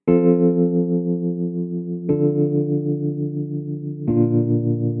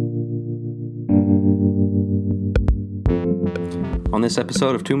On this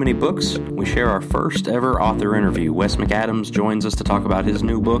episode of Too Many Books, we share our first ever author interview. Wes McAdams joins us to talk about his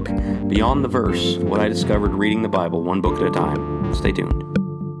new book, Beyond the Verse, What I Discovered Reading the Bible One Book at a Time. Stay tuned.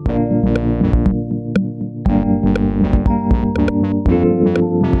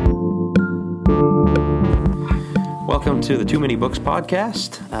 Welcome to the Too Many Books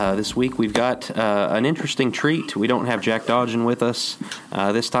podcast. This week we've got an interesting treat. We don't have Jack Dodgen with us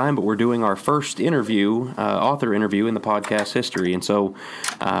this time, but we're doing our first interview, author interview in the podcast history. And so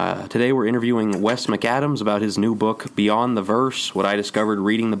today we're interviewing Wes McAdams about his new book, Beyond the Verse, What I Discovered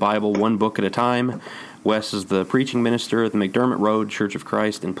Reading the Bible One Book at a Time. Wes is the preaching minister at the McDermott Road Church of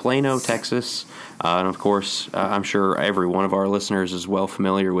Christ in Plano, Texas. And of course, I'm sure every one of our listeners is well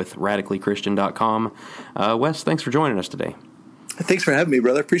familiar with RadicallyChristian.com. Wes, thanks for joining us today. Thanks for having me,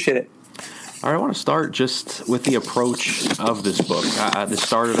 brother. Appreciate it. All right, I want to start just with the approach of this book. This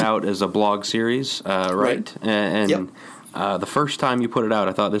started out as a blog series, right? And yep. The first time you put it out,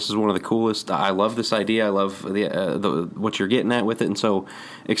 I thought this is one of the coolest. I love this idea. I love the what you're getting at with it. And so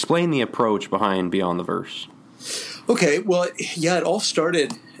explain the approach behind Beyond the Verse. Okay, well, yeah, it all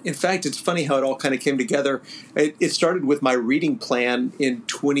started. In fact, it's funny how it all kind of came together. It started with my reading plan in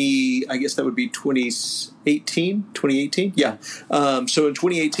 2018. Yeah. So in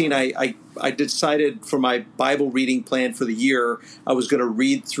 2018, I decided for my Bible reading plan for the year, I was going to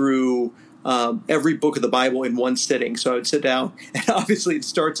read through every book of the Bible in one sitting. So I would sit down, and obviously it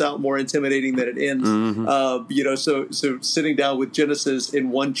starts out more intimidating than it ends. Mm-hmm. So sitting down with Genesis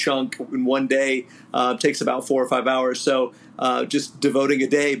in one chunk in one day takes about 4 or 5 hours. So just devoting a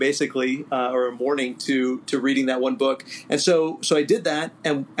day, basically, or a morning to reading that one book. And so I did that.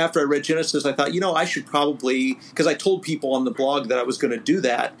 And after I read Genesis, I thought, I should probably, because I told people on the blog that I was going to do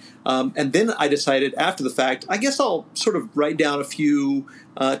that. And then I decided after the fact, I guess I'll sort of write down a few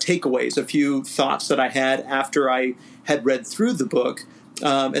takeaways, a few thoughts that I had after I had read through the book.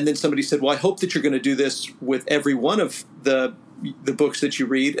 And then somebody said, well, I hope that you're going to do this with every one of the books that you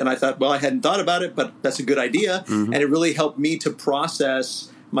read. And I thought, well, I hadn't thought about it, but that's a good idea. Mm-hmm. And it really helped me to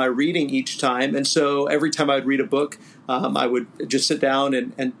process my reading each time. And so every time I would read a book, I would just sit down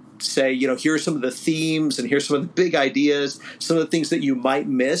and say, here are some of the themes and here's some of the big ideas, some of the things that you might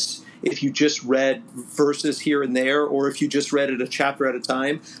miss if you just read verses here and there, or if you just read it a chapter at a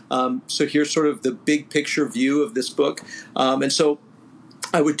time. So here's sort of the big picture view of this book. And so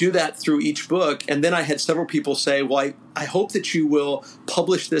I would do that through each book. And then I had several people say, well, I hope that you will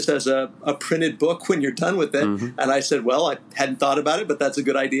publish this as a printed book when you're done with it. Mm-hmm. And I said, well, I hadn't thought about it, but that's a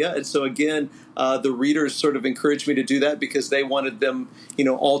good idea. And so again, the readers sort of encouraged me to do that because they wanted them,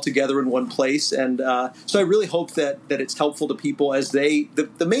 all together in one place. And so I really hope that it's helpful to people as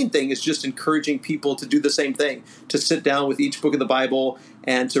the main thing is just encouraging people to do the same thing, to sit down with each book of the Bible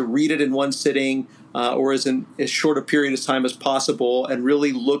and to read it in one sitting, or as short a period of time as possible, and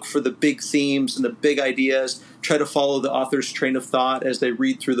really look for the big themes and the big ideas, try to follow the author's train of thought as they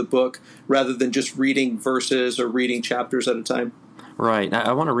read through the book, rather than just reading verses or reading chapters at a time. Right.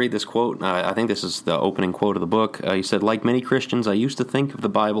 I want to read this quote. I think this is the opening quote of the book. He said, like many Christians, I used to think of the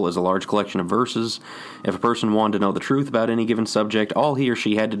Bible as a large collection of verses. If a person wanted to know the truth about any given subject, all he or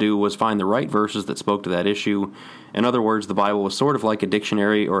she had to do was find the right verses that spoke to that issue. In other words, the Bible was sort of like a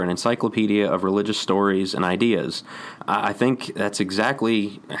dictionary or an encyclopedia of religious stories and ideas. I think that's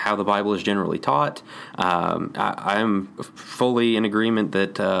exactly how the Bible is generally taught. I'm fully in agreement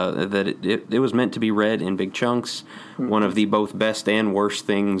that it was meant to be read in big chunks. Mm-hmm. One of the both best and worst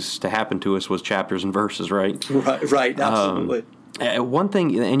things to happen to us was chapters and verses, right? Right, absolutely. One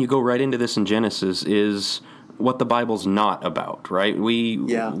thing, and you go right into this in Genesis, is what the Bible's not about, right?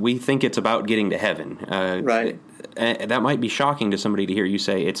 We think it's about getting to heaven. Right. That might be shocking to somebody to hear you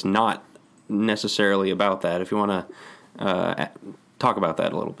say it's not necessarily about that. If you want to talk about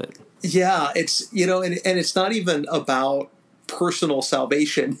that a little bit. Yeah, it's, and it's not even about personal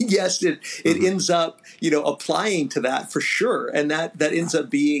salvation. Yes, it mm-hmm. ends up, applying to that for sure. And that ends up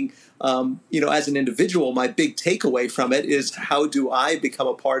being, as an individual, my big takeaway from it is how do I become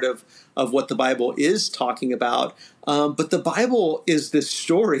a part of what the Bible is talking about. But the Bible is this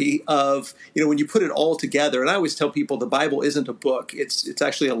story of, when you put it all together, and I always tell people the Bible isn't a book. It's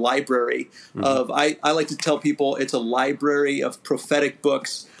actually a library mm-hmm. of, I like to tell people it's a library of prophetic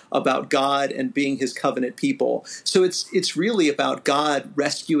books about God and being his covenant people. So it's really about God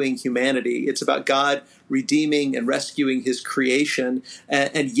rescuing humanity. It's about God redeeming and rescuing his creation.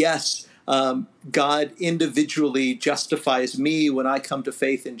 And yes, God individually justifies me when I come to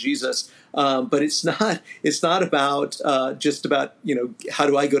faith in Jesus. But it's not about just about, how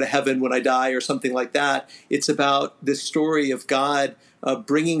do I go to heaven when I die or something like that. It's about this story of God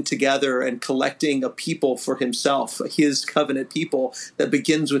bringing together and collecting a people for himself, his covenant people that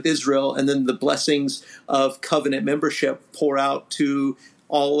begins with Israel, and then the blessings of covenant membership pour out to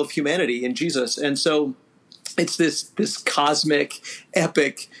all of humanity in Jesus. And so it's this cosmic,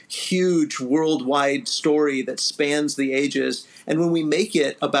 epic, huge, worldwide story that spans the ages. And when we make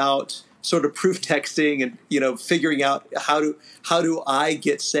it about sort of proof texting and figuring out how do I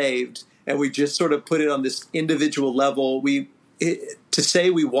get saved, and we just sort of put it on this individual level, to say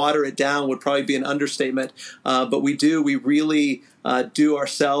we water it down would probably be an understatement, but we really do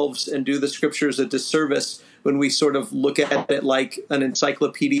ourselves and do the scriptures a disservice when we sort of look at it like an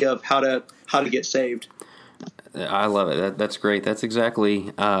encyclopedia of how to get saved. I love it. That's great. That's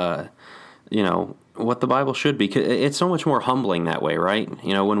exactly what the Bible should be. It's so much more humbling that way, right?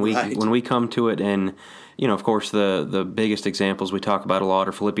 When we come to it, and of course the biggest examples we talk about a lot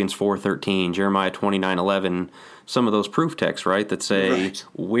are Philippians 4:13, Jeremiah 29:11, some of those proof texts, right, that say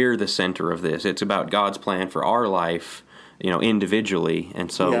we're the center of this. It's about God's plan for our life, individually. And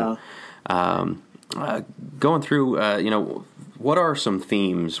so going through, what are some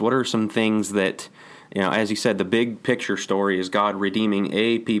themes? What are some things that, as you said, the big picture story is God redeeming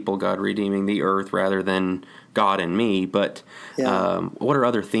a people, God redeeming the earth rather than God and me. But what are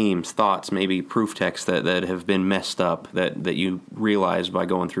other themes, thoughts, maybe proof texts that have been messed up that you realized by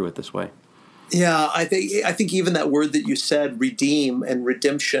going through it this way? Yeah, I think even that word that you said, redeem and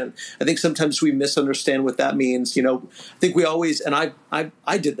redemption, I think sometimes we misunderstand what that means. I think we always, and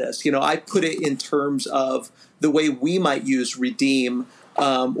I did this, I put it in terms of the way we might use redeem,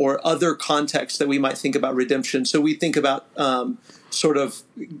 or other contexts that we might think about redemption. So we think about sort of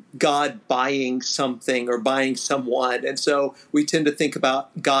God buying something or buying someone. And so we tend to think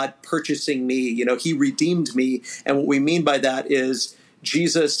about God purchasing me. He redeemed me. And what we mean by that is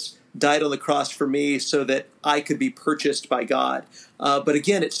Jesus died on the cross for me so that I could be purchased by God. But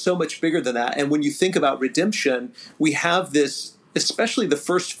again, it's so much bigger than that. And when you think about redemption, we have this, especially the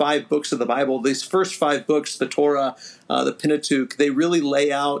first 5 books of the Bible, these first 5 books, the Torah, the Pentateuch, they really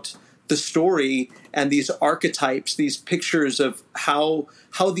lay out the story and these archetypes, these pictures of how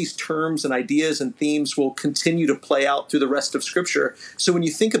these terms and ideas and themes will continue to play out through the rest of Scripture. So when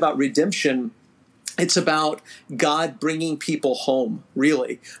you think about redemption, it's about God bringing people home,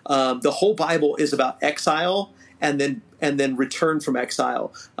 really. The whole Bible is about exile and then return from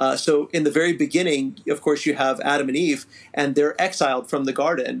exile. So in the very beginning, of course, you have Adam and Eve, and they're exiled from the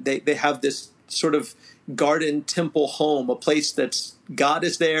garden. They have this sort of garden temple home, a place that's God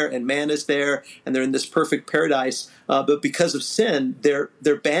is there and man is there, and they're in this perfect paradise. But because of sin, they're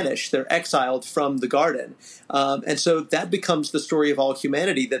banished, they're exiled from the garden. And so that becomes the story of all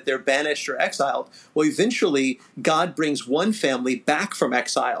humanity, that they're banished or exiled. Well, eventually, God brings one family back from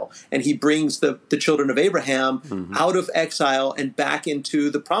exile, and he brings the children of Abraham out of exile and back into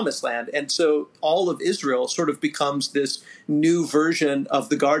the promised land. And so all of Israel sort of becomes this new version of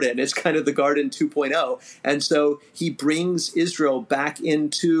the garden. It's kind of the garden 2.0. And so he brings Israel back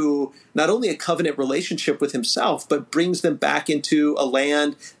into not only a covenant relationship with himself, but brings them back into a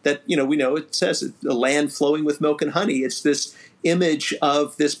land that, we know it says a land flowing with milk and honey. It's this image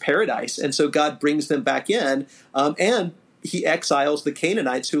of this paradise. And so God brings them back in, and he exiles the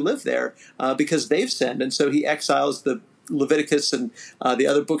Canaanites who live there because they've sinned. And so he exiles the Leviticus and the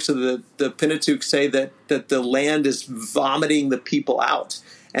other books of the Pentateuch say that the land is vomiting the people out.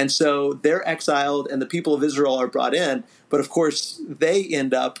 And so they're exiled and the people of Israel are brought in. But of course, they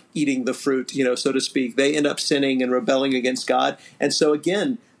end up eating the fruit, so to speak. They end up sinning and rebelling against God. And so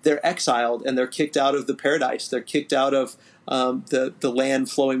again, they're exiled and they're kicked out of the paradise. They're kicked out of the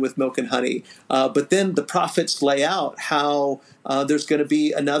land flowing with milk and honey. But then the prophets lay out how there's going to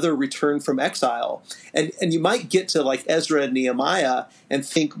be another return from exile. And you might get to like Ezra and Nehemiah and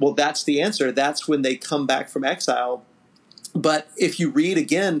think, well, that's the answer. That's when they come back from exile. But if you read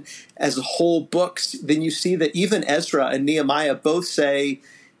again as whole books, then you see that even Ezra and Nehemiah both say,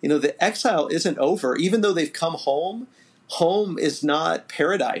 the exile isn't over. Even though they've come home, home is not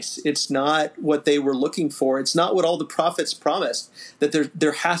paradise. It's not what they were looking for. It's not what all the prophets promised, that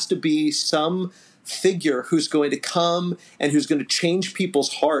there has to be some figure who's going to come and who's going to change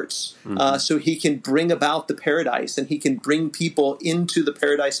people's hearts so he can bring about the paradise and he can bring people into the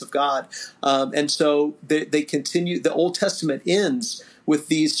paradise of God. And so they continue. The Old Testament ends with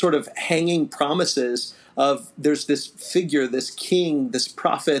these sort of hanging promises of there's this figure, this king, this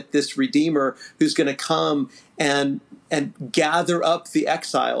prophet, this redeemer who's going to come and gather up the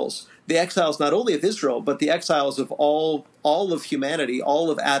exiles, the exiles not only of Israel, but the exiles of all of humanity, all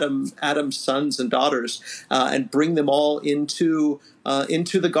of Adam's sons and daughters, and bring them all into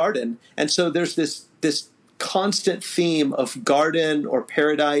the garden. And so there's this constant theme of garden or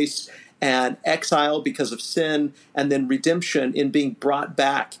paradise and exile because of sin, and then redemption in being brought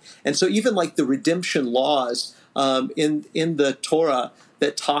back. And so even like the redemption laws in the Torah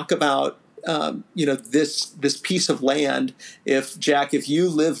that talk about this piece of land. If you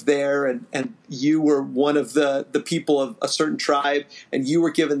lived there and you were one of the people of a certain tribe and you were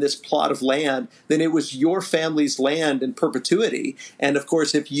given this plot of land, then it was your family's land in perpetuity. And of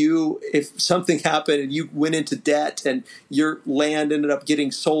course, if something happened and you went into debt and your land ended up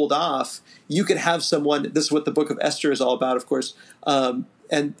getting sold off, you could have someone. This is what the book of Esther is all about, of course.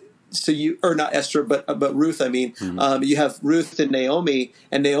 And so or not Esther, but Ruth. I mean, you have Ruth and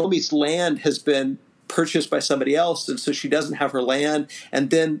Naomi's land has been purchased by somebody else, and so she doesn't have her land.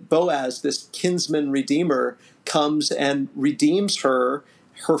 And then Boaz, this kinsman redeemer, comes and redeems her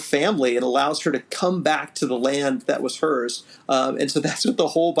family and allows her to come back to the land that was hers. And so that's what the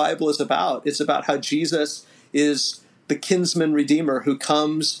whole Bible is about. It's about how Jesus is the kinsman redeemer who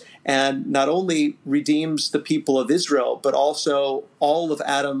comes and not only redeems the people of Israel, but also all of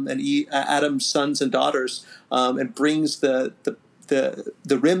Adam's sons and daughters, and brings the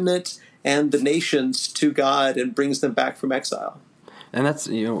remnant and the nations to God and brings them back from exile. And that's,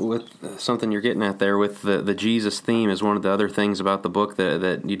 with something you're getting at there with the Jesus theme is one of the other things about the book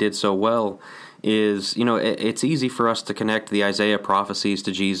that you did so well is, it's easy for us to connect the Isaiah prophecies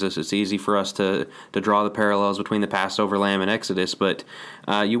to Jesus. It's easy for us to draw the parallels between the Passover lamb and Exodus, but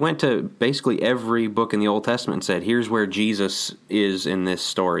you went to basically every book in the Old Testament and said, here's where Jesus is in this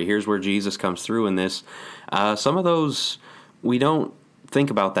story. Here's where Jesus comes through in this. Some of those we don't think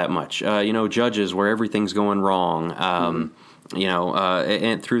about that much. Judges, where everything's going wrong.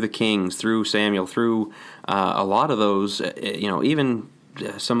 And through the Kings, through Samuel, through a lot of those, even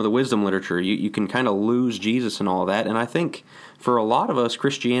some of the wisdom literature, you can kind of lose Jesus and all that. And I think for a lot of us,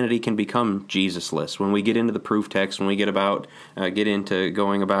 Christianity can become Jesus-less when we get into the proof text, when we get into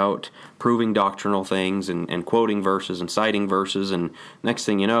going about proving doctrinal things and quoting verses and citing verses. And next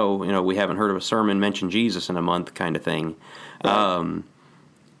thing you know, we haven't heard of a sermon mention Jesus in a month kind of thing. Right.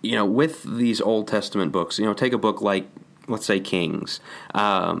 With these Old Testament books, take a book like, let's say, Kings.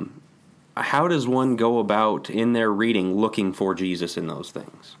 How does one go about in their reading looking for Jesus in those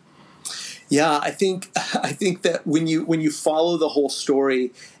things? Yeah, I think that when you follow the whole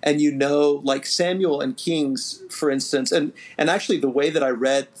story and like Samuel and Kings, for instance, and actually the way that I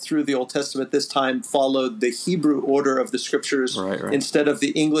read through the Old Testament this time followed the Hebrew order of the Scriptures right. instead of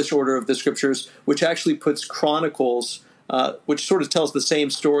the English order of the Scriptures, which actually puts Chronicles, which sort of tells the same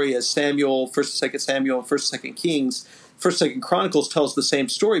story as Samuel, 1st and 2nd Samuel, and 1st and 2nd Kings. 1st and 2nd Chronicles tells the same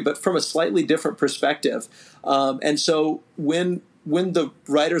story, but from a slightly different perspective. And so when the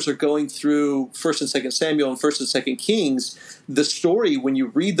writers are going through 1st and 2nd Samuel and 1st and 2nd Kings, the story, when you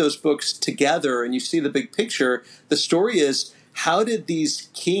read those books together and you see the big picture, the story is, how did these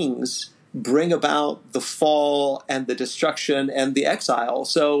kings bring about the fall and the destruction and the exile?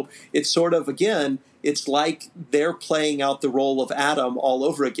 So it's sort of, again, it's like they're playing out the role of Adam all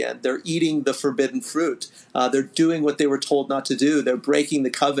over again. They're eating the forbidden fruit. They're doing what they were told not to do. They're breaking the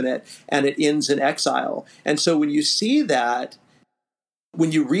covenant, and it ends in exile. And so when you see that,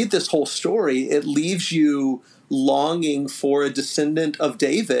 when you read this whole story, it leaves you longing for a descendant of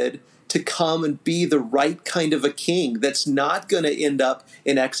David to come and be the right kind of a king that's not going to end up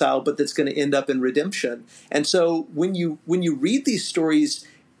in exile, but that's going to end up in redemption. And so when you read these stories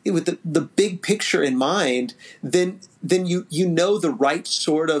with the big picture in mind, then you know the right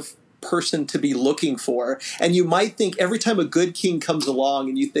sort of person to be looking for. And you might think every time a good king comes along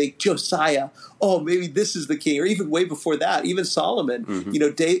and you think Josiah, oh, maybe this is the king, or even way before that, even Solomon,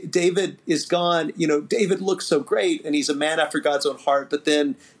 David is gone. David looks so great and he's a man after God's own heart, but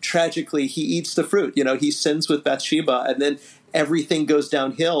then tragically he eats the fruit. He sins with Bathsheba, and then everything goes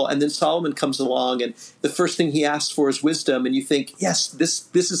downhill. And then Solomon comes along, and the first thing he asks for is wisdom. And you think, yes, this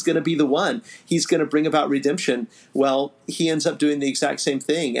is going to be the one. He's going to bring about redemption. Well, he ends up doing the exact same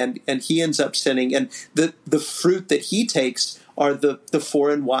thing, and he ends up sinning. And the fruit that he takes are the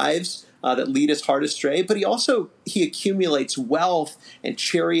foreign wives that lead his heart astray. But he accumulates wealth and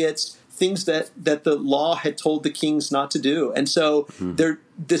chariots, things that the law had told the kings not to do. And so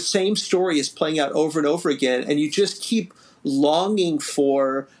the same story is playing out over and over again, and you just keep longing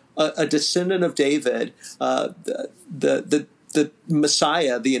for a descendant of David, the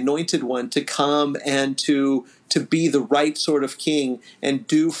Messiah, the anointed one, to come and to be the right sort of king and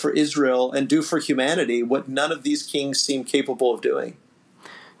do for Israel and do for humanity what none of these kings seem capable of doing.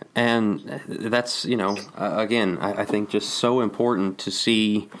 And that's, again, I think just so important to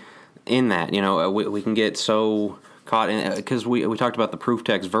see in that. We can get so caught in, because we talked about the proof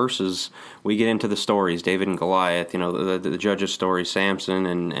text verses. We get into the stories, David and Goliath, the judges' stories, Samson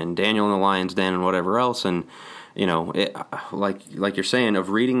and Daniel in the lion's den and whatever else. And, like you're saying, of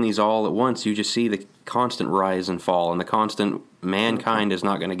reading these all at once, you just see the constant rise and fall, and the constant mankind is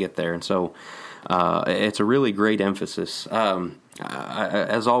not going to get there. And so it's a really great emphasis.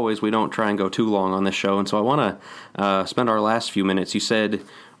 As always, we don't try and go too long on this show, and so I want to spend our last few minutes. You said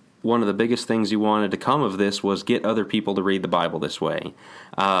one of the biggest things you wanted to come of this was get other people to read the Bible this way.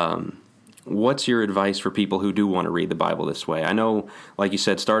 What's your advice for people who do want to read the Bible this way? I know, like you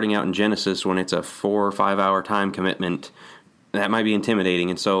said, starting out in Genesis when it's a 4 or 5 hour time commitment, that might be intimidating.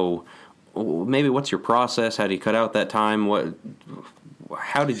 And so maybe what's your process? How do you cut out that time?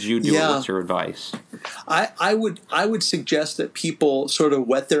 How did you do it? What's your advice? I would suggest that people sort of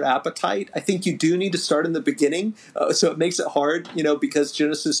whet their appetite. I think you do need to start in the beginning, so it makes it hard, because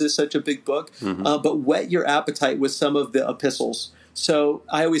Genesis is such a big book. Mm-hmm. But whet your appetite with some of the epistles. So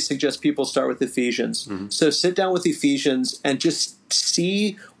I always suggest people start with Ephesians. Mm-hmm. So sit down with Ephesians and just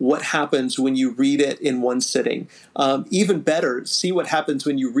see what happens when you read it in one sitting. Even better, see what happens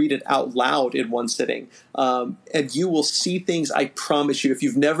when you read it out loud in one sitting. And you will see things, I promise you. If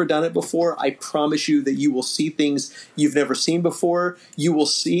you've never done it before, I promise you that you will see things you've never seen before. You will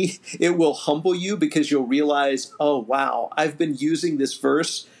see, it will humble you because you'll realize, oh, wow, I've been using this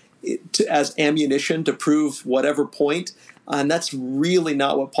verse as ammunition to prove whatever point. And that's really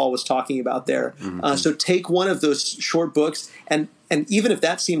not what Paul was talking about there. Mm-hmm. So take one of those short books, and even if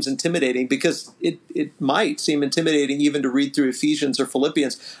that seems intimidating, because it might seem intimidating even to read through Ephesians or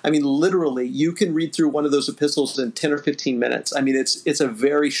Philippians. I mean, literally, you can read through one of those epistles in 10 or 15 minutes. I mean, it's a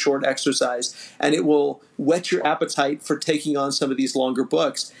very short exercise, and it will whet your appetite for taking on some of these longer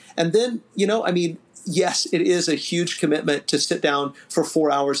books. And then, yes, it is a huge commitment to sit down for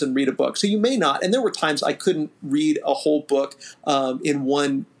 4 hours and read a book. So you may not, and there were times I couldn't read a whole book in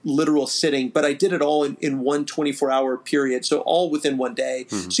one literal sitting, but I did it all in one 24-hour period, so all within one day.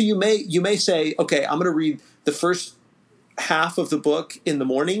 Mm-hmm. So you may say, okay, I'm going to read the first half of the book in the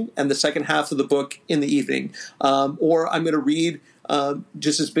morning and the second half of the book in the evening, or I'm going to read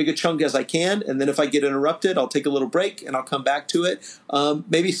just as big a chunk as I can, and then if I get interrupted, I'll take a little break and I'll come back to it.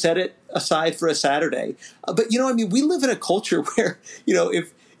 Maybe set it aside for a Saturday. But we live in a culture where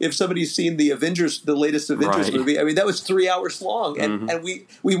if somebody's seen the latest Avengers movie, that was 3 hours long, and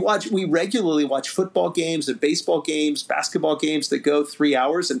mm-hmm. we regularly watch football games and baseball games, basketball games that go 3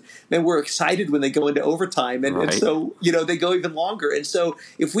 hours, and then we're excited when they go into overtime, and so they go even longer. And so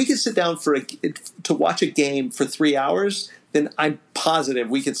if we could sit down to watch a game for 3 hours, then I'm positive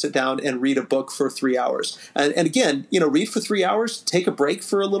we can sit down and read a book for 3 hours. And again, read for 3 hours, take a break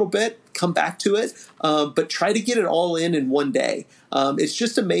for a little bit, come back to it, but try to get it all in one day. It's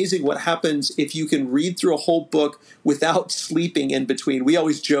just amazing what happens if you can read through a whole book without sleeping in between. We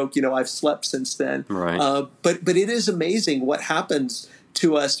always joke, I've slept since then. Right. But it is amazing what happens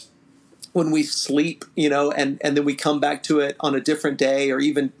to us when we sleep, and then we come back to it on a different day or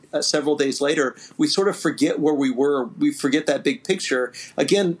even several days later. We sort of forget where we were. We forget that big picture.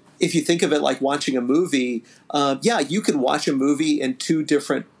 Again, if you think of it like watching a movie, you can watch a movie in two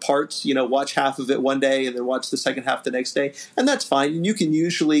different parts, watch half of it one day and then watch the second half the next day. And that's fine. And you can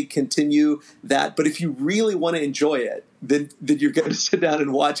usually continue that. But if you really want to enjoy it, then you're going to sit down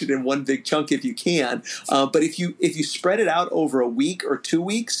and watch it in one big chunk if you can. But if you spread it out over a week or 2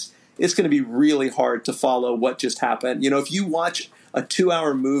 weeks, it's going to be really hard to follow what just happened. If you watch a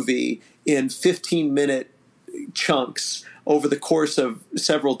 2-hour movie in 15-minute chunks over the course of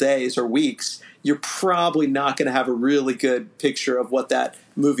several days or weeks, you're probably not going to have a really good picture of what that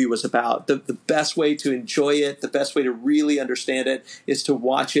movie was about. The best way to enjoy it, the best way to really understand it, is to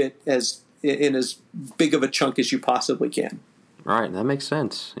watch it in as big of a chunk as you possibly can. Right, that makes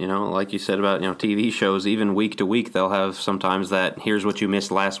sense. Like you said about, TV shows, even week to week, they'll have sometimes that, here's what you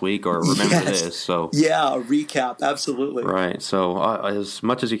missed last week, or remember this. So yeah, a recap, absolutely. Right, so as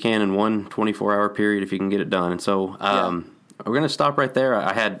much as you can in one 24-hour period, if you can get it done. And so we're going to stop right there.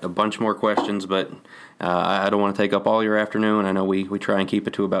 I had a bunch more questions, but I don't want to take up all your afternoon. I know we try and keep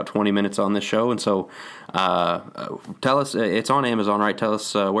it to about 20 minutes on this show. And so tell us, it's on Amazon, right? Tell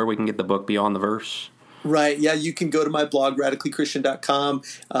us where we can get the book Beyond the Verse. Right. Yeah, you can go to my blog, radicallychristian.com.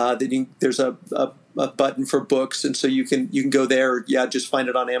 Then there's a button for books, and so you can go there. Yeah, just find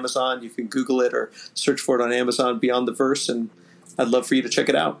it on Amazon. You can Google it or search for it on Amazon, Beyond the Verse, and I'd love for you to check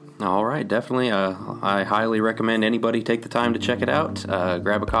it out. All right, definitely. I highly recommend anybody take the time to check it out.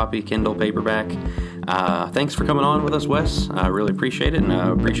 Grab a copy, Kindle, paperback. Thanks for coming on with us, Wes. I really appreciate it, and I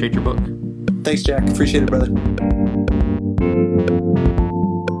appreciate your book. Thanks, Jack. Appreciate it, brother.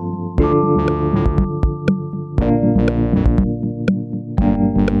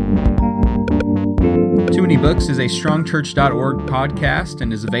 Too Many Books is a strongchurch.org podcast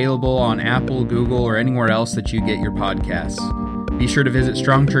and is available on Apple, Google, or anywhere else that you get your podcasts. Be sure to visit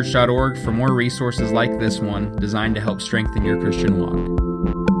strongchurch.org for more resources like this one designed to help strengthen your Christian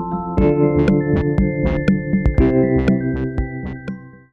walk.